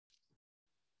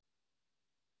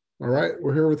All right,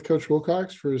 we're here with Coach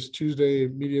Wilcox for his Tuesday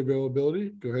media availability.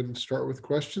 Go ahead and start with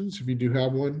questions. If you do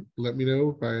have one, let me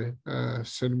know by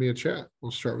sending me a chat.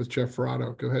 We'll start with Jeff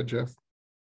Ferrato. Go ahead, Jeff.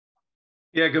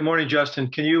 Yeah, good morning, Justin.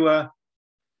 Can you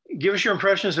give us your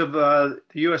impressions of the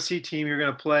USC team you're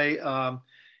going to play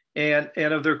and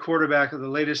of their quarterback, the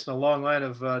latest in a long line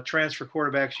of transfer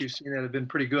quarterbacks you've seen that have been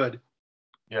pretty good?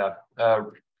 Yeah,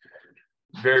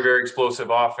 very, very explosive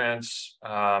offense.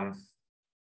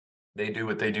 They do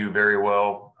what they do very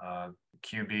well.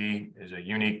 QB is a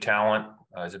unique talent,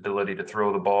 his ability to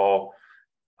throw the ball,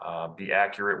 be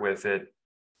accurate with it.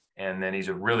 And then he's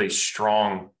a really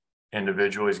strong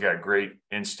individual. He's got great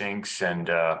instincts. And,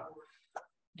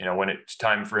 when it's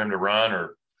time for him to run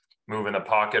or move in the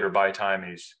pocket or buy time,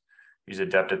 he's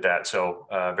adept at that. So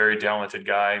very talented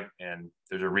guy. And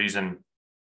there's a reason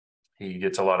he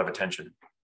gets a lot of attention.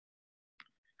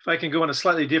 If I can go in a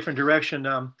slightly different direction,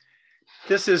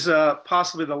 this is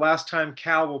possibly the last time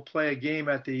Cal will play a game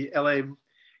at the LA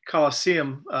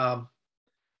Coliseum,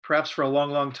 perhaps for a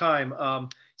long, long time.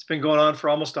 It's been going on for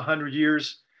almost 100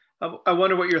 years. I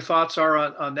wonder what your thoughts are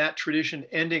on that tradition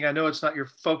ending. I know it's not your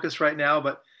focus right now,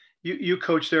 but you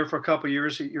coached there for a couple of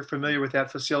years. You're familiar with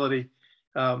that facility.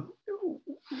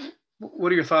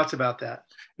 What are your thoughts about that?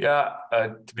 Yeah,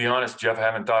 to be honest, Jeff, I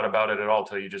haven't thought about it at all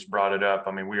till you just brought it up.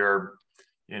 I mean, we are,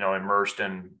 immersed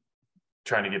in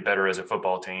trying to get better as a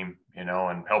football team, and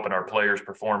helping our players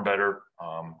perform better.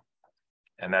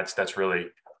 And that's really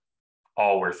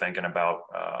all we're thinking about.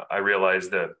 I realize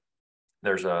that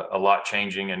there's a lot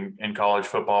changing in college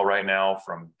football right now,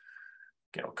 from,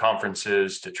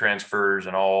 conferences to transfers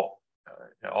and all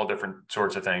different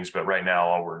sorts of things. But right now,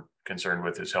 all we're concerned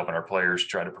with is helping our players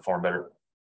try to perform better.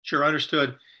 Sure.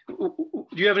 Understood.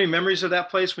 Do you have any memories of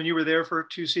that place when you were there for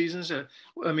 2 seasons?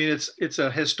 I mean, it's a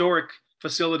historic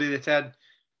facility that's had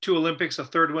 2 Olympics, a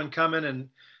third one coming, and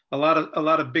a lot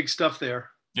of big stuff there.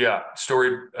 Yeah.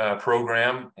 Storied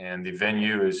program. And the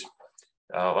venue is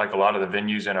like a lot of the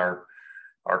venues in our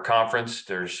conference.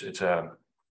 It's a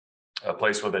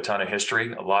place with a ton of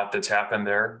history, a lot that's happened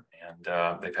there.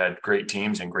 And they've had great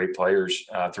teams and great players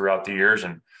throughout the years.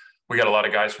 And we got a lot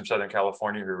of guys from Southern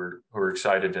California who are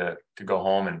excited to go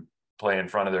home and play in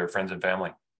front of their friends and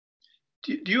family.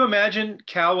 Do you imagine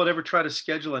Cal would ever try to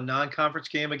schedule a non-conference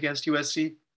game against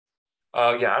USC?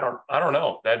 Yeah, I don't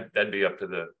know. That'd be up to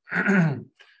the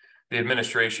the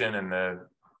administration and the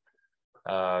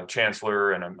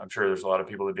chancellor, and I'm sure there's a lot of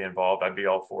people that'd be involved. I'd be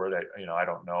all for it. I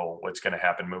don't know what's going to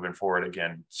happen moving forward.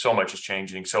 Again, so much is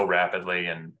changing so rapidly,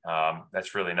 and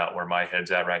that's really not where my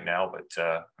head's at right now.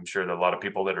 But I'm sure there are a lot of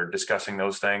people that are discussing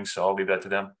those things, so I'll leave that to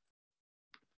them.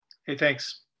 Hey,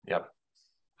 thanks. Yep.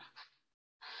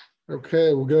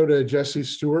 Okay, we'll go to Jesse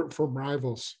Stewart from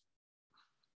Rivals.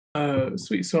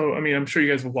 Sweet. So, I mean, I'm sure you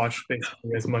guys have watched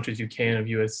basically as much as you can of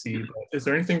USC, but is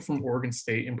there anything from Oregon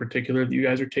State in particular that you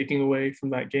guys are taking away from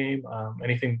that game?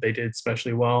 Anything they did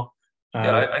especially well?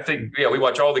 Yeah, I think, we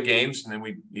watch all the games, and then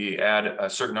we add a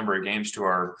certain number of games to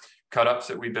our cut-ups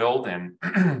that we build. And,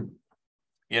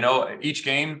 each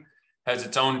game has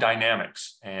its own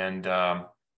dynamics. And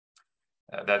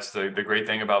that's the great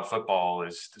thing about football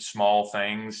is the small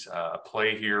things, a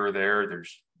play here or there,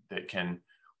 that can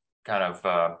kind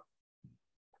of,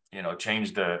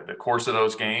 change the course of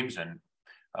those games. And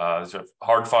it's a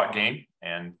hard fought game.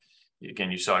 And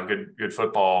again, you saw good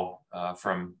football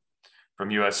from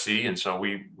USC. And so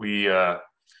we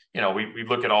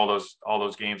look at all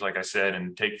those games, like I said,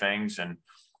 and take things and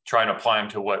try and apply them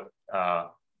to what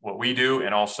we do,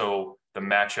 and also the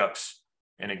matchups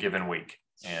in a given week.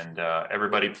 And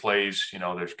everybody plays,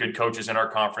 there's good coaches in our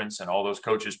conference, and all those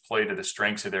coaches play to the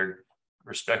strengths of their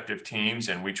respective teams,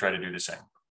 and we try to do the same.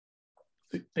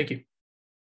 Thank you.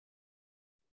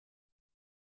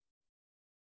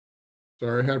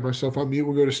 Sorry, I had myself on mute.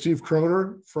 We'll go to Steve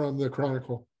Kroner from the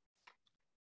Chronicle.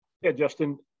 Yeah,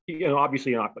 Justin,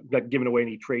 obviously you're not giving away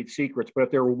any trade secrets, but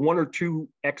if there were 1 or 2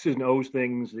 X's and O's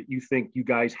things that you think you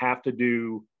guys have to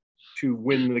do to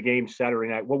win the game Saturday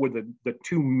night, what would the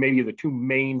two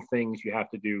main things you have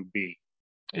to do be?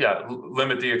 Yeah,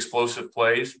 limit the explosive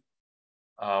plays,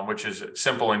 which is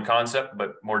simple in concept,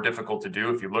 but more difficult to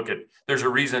do. If you look at, there's a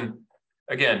reason,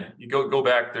 again, you go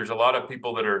back, there's a lot of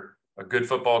people that are good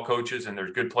football coaches, and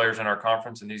there's good players in our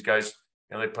conference, and these guys,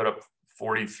 they put up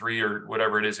 43 or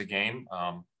whatever it is a game.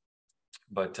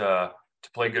 But to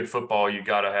play good football, you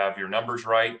got to have your numbers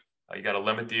right. You got to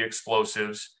limit the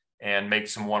explosives and make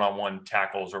some one-on-one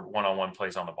tackles or one-on-one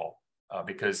plays on the ball.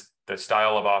 Because the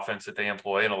style of offense that they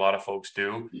employ, and a lot of folks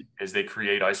do, is they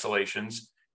create isolations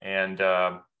and,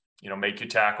 make you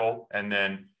tackle. And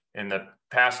then in the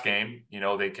pass game,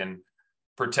 they can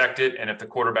protect it. And if the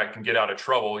quarterback can get out of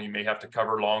trouble, you may have to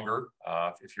cover longer.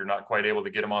 If you're not quite able to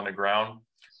get them on the ground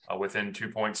within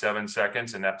 2.7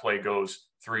 seconds, and that play goes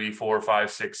 3, 4,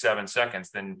 5, 6, 7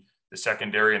 seconds, then the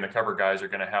secondary and the cover guys are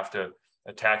going to have to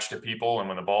attach to people. And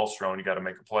when the ball's thrown, you got to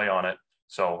make a play on it.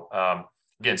 So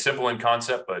again, simple in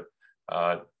concept, but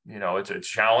it's a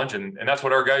challenge, and that's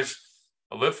what our guys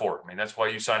live for. I mean, that's why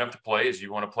you sign up to play, is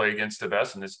you want to play against the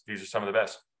best, and these are some of the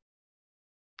best.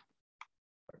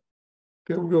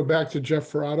 Okay, we'll go back to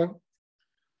Jeff Ferrado.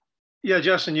 Yeah,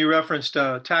 Justin, you referenced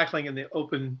tackling in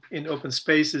open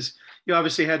spaces. You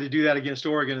obviously had to do that against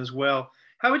Oregon as well.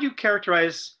 How would you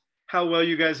characterize how well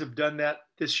you guys have done that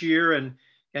this year,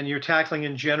 and your tackling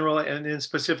in general, and then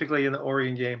specifically in the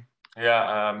Oregon game?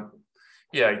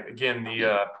 Yeah, again,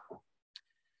 the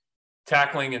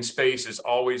tackling in space is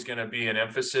always going to be an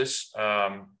emphasis,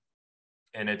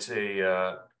 and it's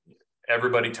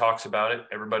everybody talks about it,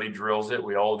 everybody drills it,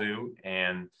 we all do,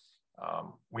 and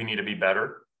we need to be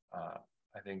better.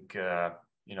 I think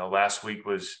last week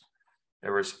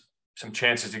there was some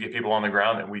chances to get people on the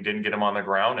ground that we didn't get them on the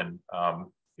ground, and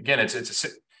again,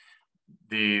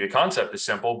 the concept is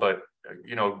simple, but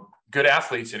good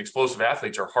athletes and explosive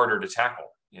athletes are harder to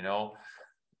tackle.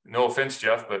 No offense,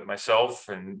 Jeff, but myself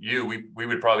and you, we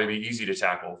would probably be easy to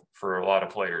tackle for a lot of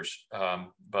players.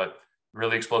 But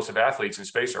really explosive athletes in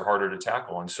space are harder to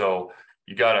tackle. And so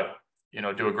you got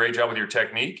to, do a great job with your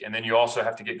technique. And then you also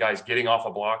have to get guys getting off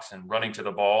of blocks and running to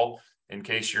the ball in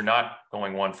case you're not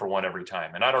going 1-for-1 every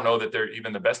time. And I don't know that they're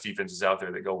even the best defenses out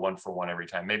there that go 1-for-1 every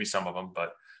time, maybe some of them,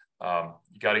 but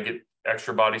you got to get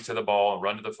extra bodies to the ball and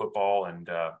run to the football and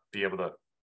be able to,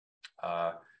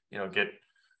 get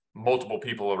multiple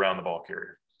people around the ball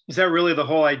carrier. Is that really the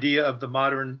whole idea of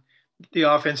the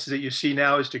offenses that you see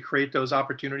now, is to create those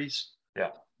opportunities? Yeah.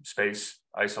 Space,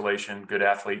 isolation, good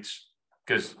athletes.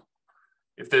 Because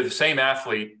if they're the same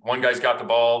athlete, one guy's got the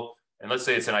ball, and let's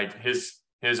say it's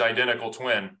his identical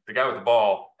twin, the guy with the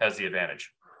ball has the advantage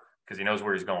because he knows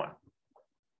where he's going.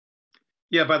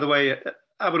 Yeah, by the way,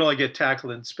 I would only get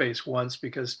tackled in space once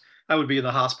because I would be in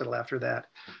the hospital after that.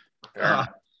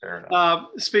 Fair enough.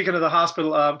 Speaking of the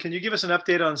hospital, can you give us an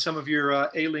update on some of your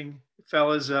ailing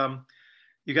fellas?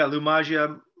 You got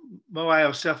Lumagia, Mo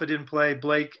Iosefa didn't play,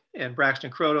 Blake and Braxton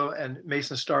Croto, and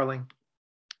Mason Starling.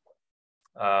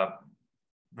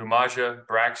 Lumagia,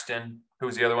 Braxton. Who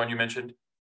was the other one you mentioned?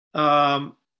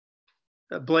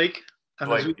 Blake.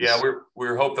 Blake. Yeah, we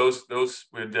hope those guys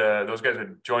would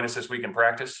join us this week in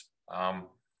practice.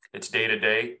 It's day to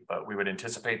day, but we would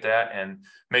anticipate that. And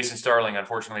Mason Starling,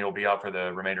 unfortunately, will be out for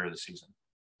the remainder of the season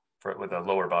with a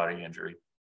lower body injury.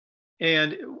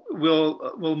 And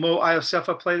will Mo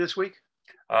Iosefa play this week?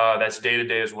 That's day to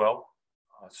day as well.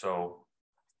 So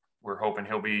we're hoping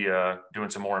he'll be doing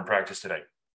some more in practice today.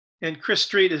 And Chris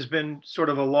Street has been sort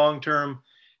of a long-term,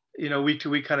 week to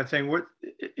week kind of thing.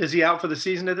 Is he out for the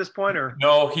season at this point, or?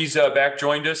 No, he's back,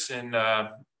 joined us, and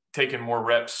taken more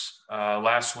reps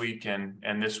last week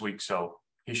and this week, so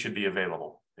he should be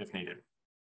available if needed.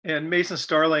 And Mason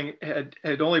Starling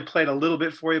had only played a little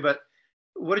bit for you, but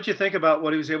what did you think about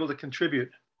what he was able to contribute?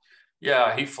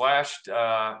 Yeah, he flashed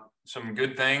some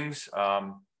good things.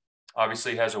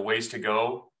 Obviously has a ways to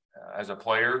go as a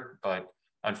player, but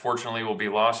unfortunately will be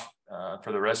lost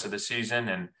for the rest of the season.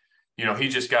 And, he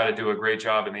just got to do a great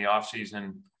job in the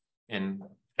offseason in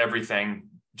everything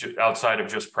outside of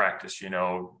just practice,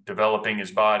 developing his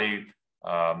body,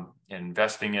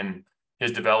 investing in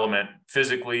his development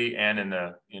physically and in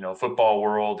the, football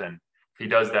world. And if he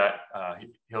does that,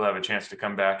 he'll have a chance to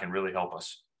come back and really help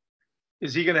us.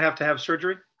 Is he going to have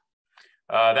surgery?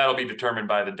 That'll be determined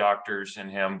by the doctors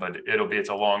and him, but it's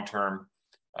a long-term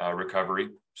recovery.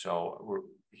 So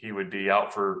he would be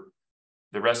out for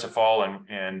the rest of fall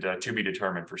and to be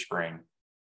determined for spring.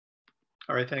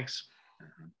 All right. Thanks.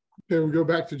 Okay, we'll go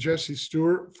back to Jesse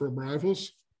Stewart from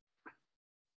Rivals.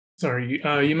 Sorry,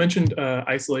 you mentioned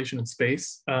isolation in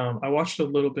space. I watched a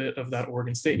little bit of that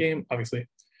Oregon State game, obviously,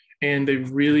 and they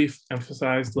really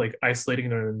emphasized isolating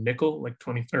their nickel,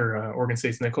 Oregon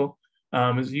State's nickel.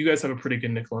 You guys have a pretty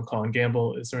good nickel in Colin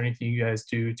Gamble. Is there anything you guys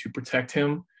do to protect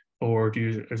him, or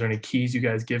is there any keys you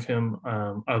guys give him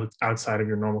outside of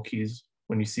your normal keys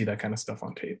when you see that kind of stuff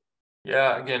on tape?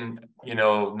 Yeah, again,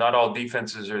 not all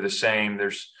defenses are the same.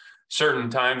 There's certain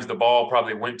times the ball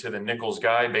probably went to the nickels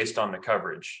guy based on the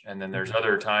coverage. And then there's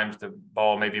other times the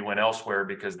ball maybe went elsewhere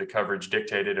because the coverage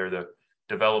dictated or the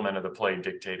development of the play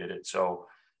dictated it. So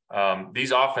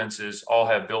these offenses all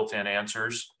have built-in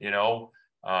answers,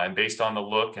 and based on the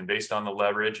look and based on the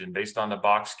leverage and based on the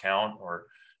box count or,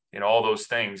 all those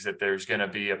things, that there's going to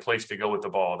be a place to go with the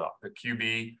ball. The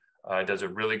QB does a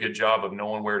really good job of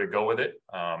knowing where to go with it.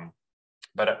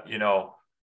 But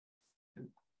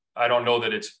I don't know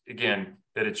that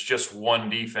it's just one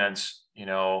defense,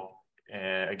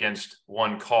 against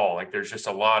one call. Like there's just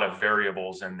a lot of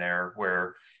variables in there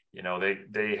where,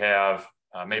 they have,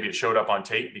 maybe it showed up on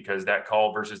tape because that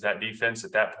call versus that defense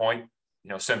at that point,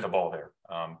 sent the ball there.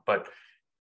 But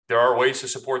there are ways to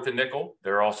support the nickel.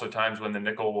 There are also times when the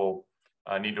nickel will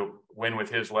need to win with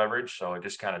his leverage. So it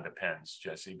just kind of depends,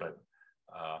 Jesse. But,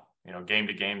 game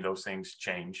to game, those things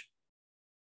change.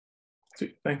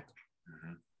 Thanks.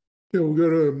 Mm-hmm. Okay, we'll go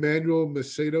to Emmanuel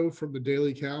Macedo from the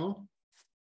Daily Cal.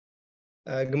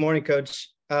 Good morning, Coach.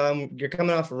 You're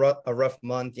coming off a rough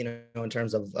month, in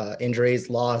terms of injuries,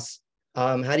 loss.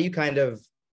 How do you kind of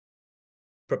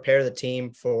prepare the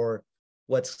team for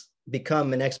what's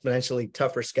become an exponentially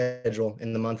tougher schedule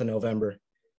in the month of November?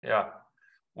 Yeah.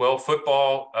 Well,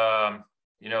 football,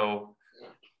 you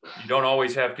don't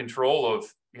always have control of,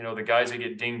 the guys that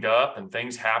get dinged up and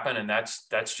things happen. And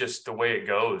that's just the way it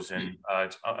goes. And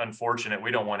it's unfortunate.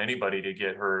 We don't want anybody to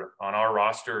get hurt on our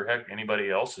roster, heck, anybody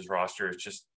else's roster. It's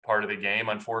just part of the game,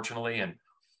 unfortunately. And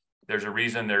there's a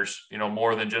reason there's,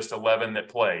 more than just 11 that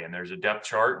play, and there's a depth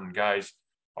chart, and guys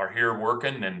are here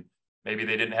working, and maybe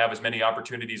they didn't have as many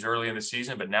opportunities early in the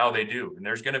season, but now they do. And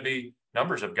there's going to be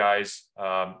numbers of guys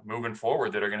moving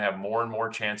forward that are going to have more and more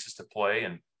chances to play.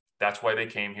 And that's why they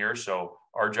came here. So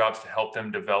our job's to help them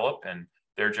develop, and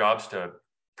their job's to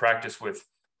practice with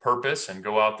purpose and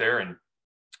go out there and,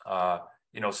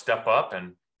 step up,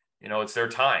 and, it's their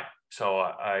time. So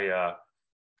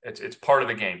it's part of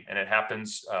the game, and it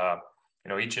happens,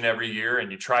 each and every year,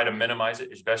 and you try to minimize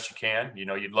it as best you can.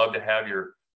 You'd love to have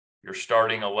your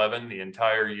starting 11 the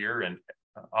entire year, and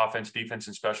offense, defense,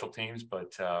 and special teams.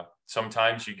 But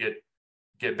sometimes you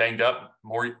get banged up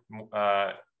more,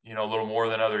 a little more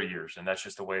than other years, and that's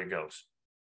just the way it goes.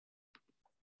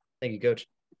 Thank you, Coach.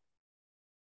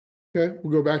 Okay,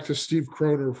 we'll go back to Steve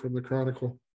Kroner from the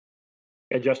Chronicle.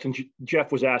 Yeah, Justin,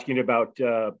 Jeff was asking about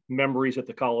memories at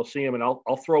the Coliseum, and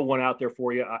I'll throw one out there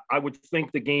for you. I would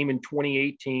think the game in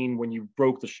 2018, when you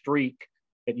broke the streak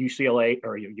that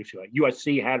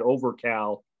USC had over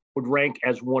Cal, would rank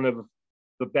as one of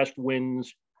the best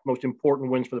wins, most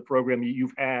important wins for the program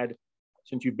you've had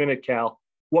since you've been at Cal.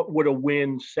 What would a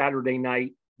win Saturday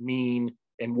night mean,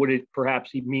 and would it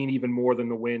perhaps mean even more than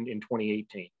the win in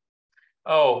 2018?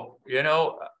 Oh,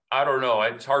 I don't know.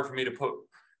 It's hard for me to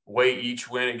weigh each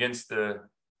win against the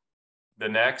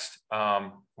next.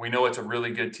 We know it's a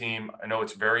really good team. I know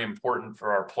it's very important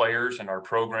for our players and our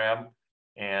program.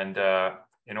 And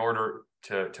in order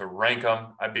to rank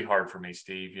them, that'd be hard for me,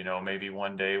 Steve. Maybe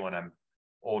one day when I'm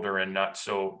older and not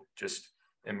so just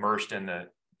immersed in the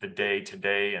day to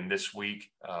day and this week,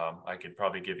 I could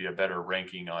probably give you a better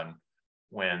ranking on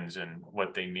wins and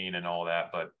what they mean and all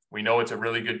that. But we know it's a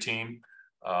really good team.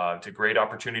 It's a great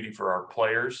opportunity for our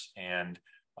players, and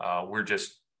we're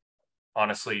just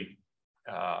honestly,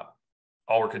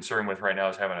 all we're concerned with right now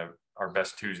is having our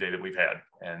best Tuesday that we've had.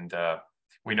 And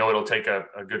we know it'll take a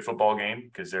good football game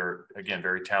because they're, again,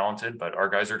 very talented, but our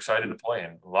guys are excited to play,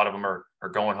 and a lot of them are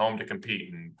going home to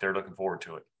compete, and they're looking forward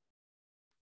to it.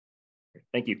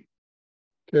 Thank you.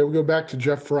 Okay, we'll go back to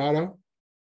Jeff Ferrado.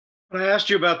 When I asked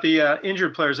you about the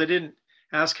injured players, I didn't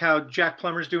ask how Jack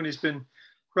Plummer's doing. He's been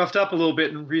roughed up a little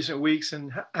bit in recent weeks,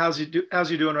 and how's he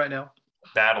doing right now?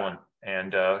 Battling,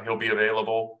 and he'll be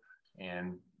available.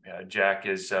 And Jack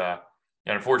is,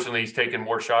 unfortunately, he's taken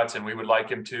more shots than we would like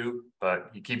him to, but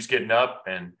he keeps getting up,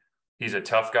 and he's a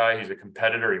tough guy. He's a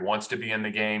competitor. He wants to be in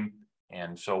the game,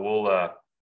 and so we'll,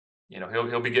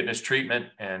 he'll be getting his treatment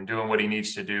and doing what he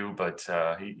needs to do. But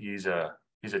he's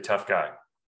a tough guy.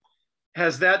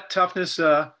 Has that toughness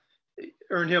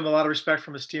earned him a lot of respect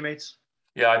from his teammates?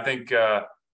 Yeah, I think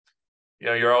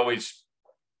you're always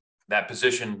that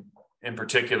position in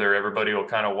particular. Everybody will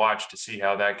kind of watch to see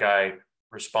how that guy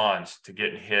responds to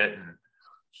getting hit, and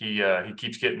he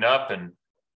keeps getting up. And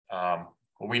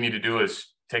what we need to do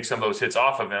is take some of those hits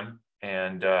off of him.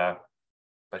 And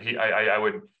but I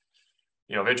would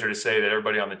venture to say that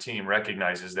everybody on the team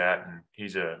recognizes that, and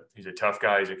he's a tough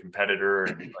guy. He's a competitor,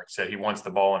 and like I said, he wants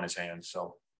the ball in his hands.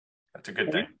 So that's a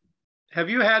good thing. Have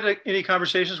you had any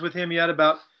conversations with him yet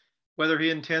about whether he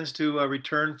intends to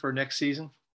return for next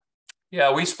season?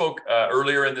 Yeah, we spoke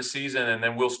earlier in the season, and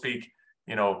then we'll speak,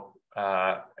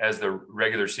 as the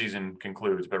regular season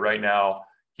concludes. But right now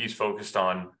he's focused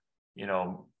on,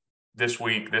 this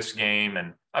week, this game.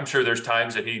 And I'm sure there's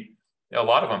times that a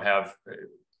lot of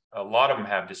them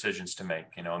have decisions to make,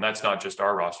 and that's not just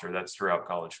our roster, that's throughout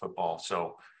college football.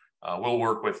 So we'll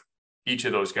work with each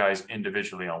of those guys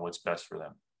individually on what's best for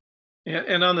them.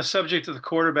 And on the subject of the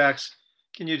quarterbacks,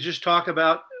 can you just talk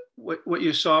about what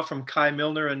you saw from Kai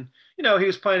Milner? And, you know, he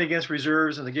was playing against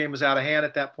reserves and the game was out of hand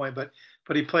at that point, but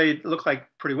he played, looked like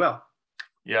pretty well.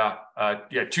 Yeah.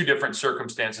 Two different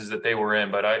circumstances that they were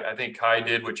in, but I think Kai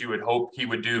did what you would hope he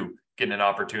would do, getting an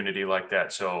opportunity like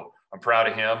that. So I'm proud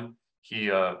of him.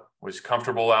 He was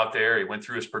comfortable out there. He went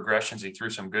through his progressions. He threw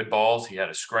some good balls. He had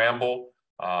a scramble.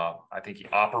 I think he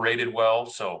operated well.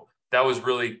 So that was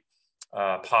really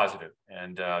positive.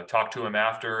 And talked to him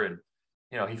after, and,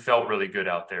 you know, he felt really good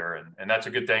out there, and that's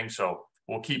a good thing. So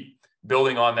we'll keep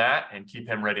building on that and keep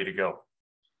him ready to go.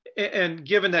 And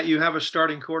given that you have a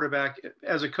starting quarterback,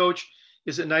 as a coach,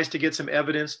 is it nice to get some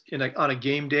evidence on a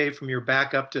game day from your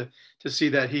backup to see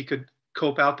that he could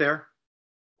cope out there?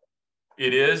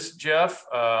 It is, Jeff.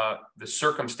 The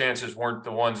circumstances weren't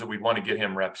the ones that we want to get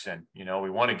him reps in. You know, we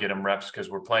want to get him reps because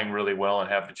we're playing really well and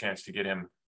have the chance to get him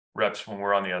reps when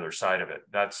we're on the other side of it.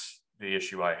 That's the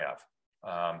issue I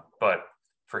have. But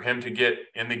for him to get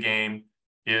in the game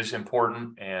is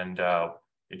important, and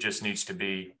it just needs to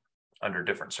be under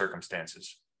different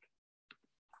circumstances.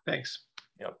 Thanks.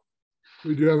 Yep.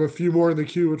 We do have a few more in the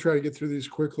queue. We'll try to get through these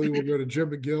quickly. We'll go to Jim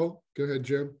McGill. Go ahead,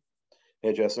 Jim.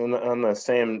 Hey, Justin, on the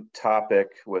same topic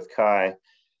with Kai,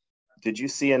 did you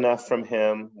see enough from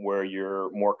him where you're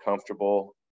more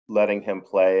comfortable letting him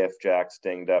play if Jack's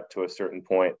dinged up to a certain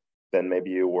point than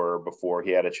maybe you were before he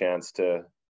had a chance to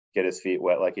get his feet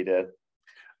wet like he did?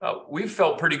 We've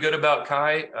felt pretty good about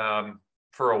Kai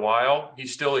for a while.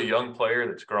 He's still a young player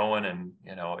that's growing, and,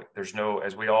 you know, there's no,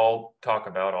 as we all talk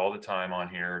about all the time on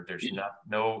here, there's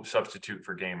no substitute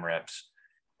for game reps.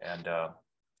 And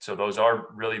so those are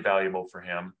really valuable for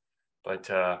him. But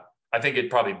I think it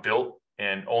probably built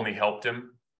and only helped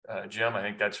him, Jim. I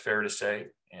think that's fair to say.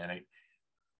 And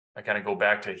I kind of go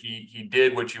back to he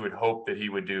did what you would hope that he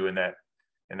would do in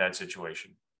that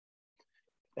situation.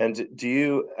 And do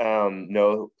you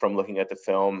know from looking at the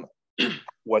film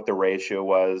what the ratio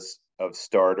was of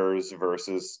starters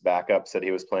versus backups that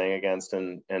he was playing against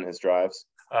in his drives?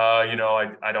 You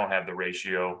know, I don't have the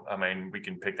ratio. I mean, we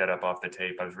can pick that up off the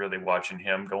tape. I was really watching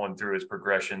him going through his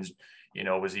progressions. You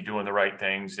know, was he doing the right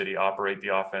things? Did he operate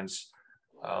the offense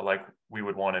like we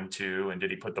would want him to? And did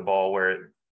he put the ball where it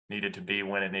needed to be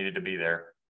when it needed to be there?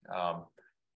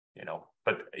 You know,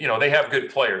 but, you know, they have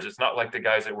good players. It's not like the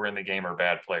guys that were in the game are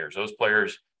bad players. Those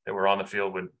players that were on the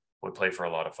field would play for a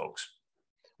lot of folks.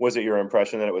 Was it your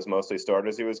impression that it was mostly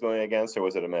starters he was going against, or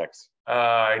was it a mix?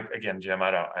 Again, Jim,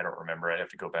 I don't remember. I'd have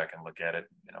to go back and look at it.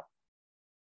 You know,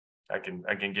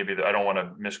 I can give you I don't want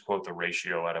to misquote the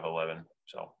ratio out of 11.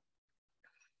 So.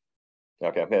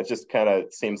 Okay. It just kind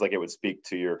of seems like it would speak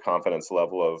to your confidence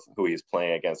level of who he's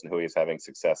playing against and who he's having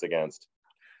success against.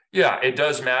 Yeah, it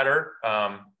does matter.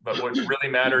 But what really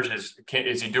matters is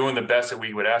he doing the best that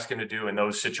we would ask him to do in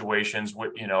those situations?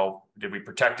 You know, did we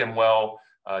protect him well?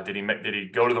 Did he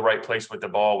go to the right place with the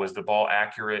ball? Was the ball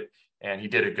accurate? And he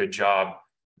did a good job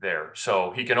there.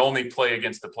 So he can only play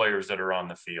against the players that are on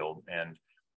the field. And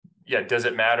yeah, does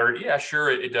it matter? Yeah,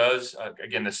 sure, it does.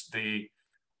 Again, the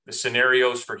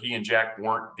scenarios for he and Jack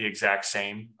weren't the exact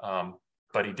same,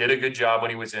 but he did a good job when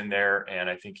he was in there, and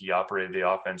I think he operated the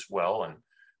offense well and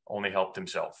only helped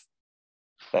himself.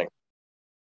 Thanks.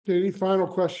 Any final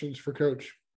questions for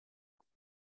Coach?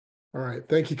 All right.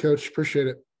 Thank you, Coach. Appreciate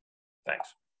it.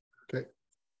 Thanks. Okay.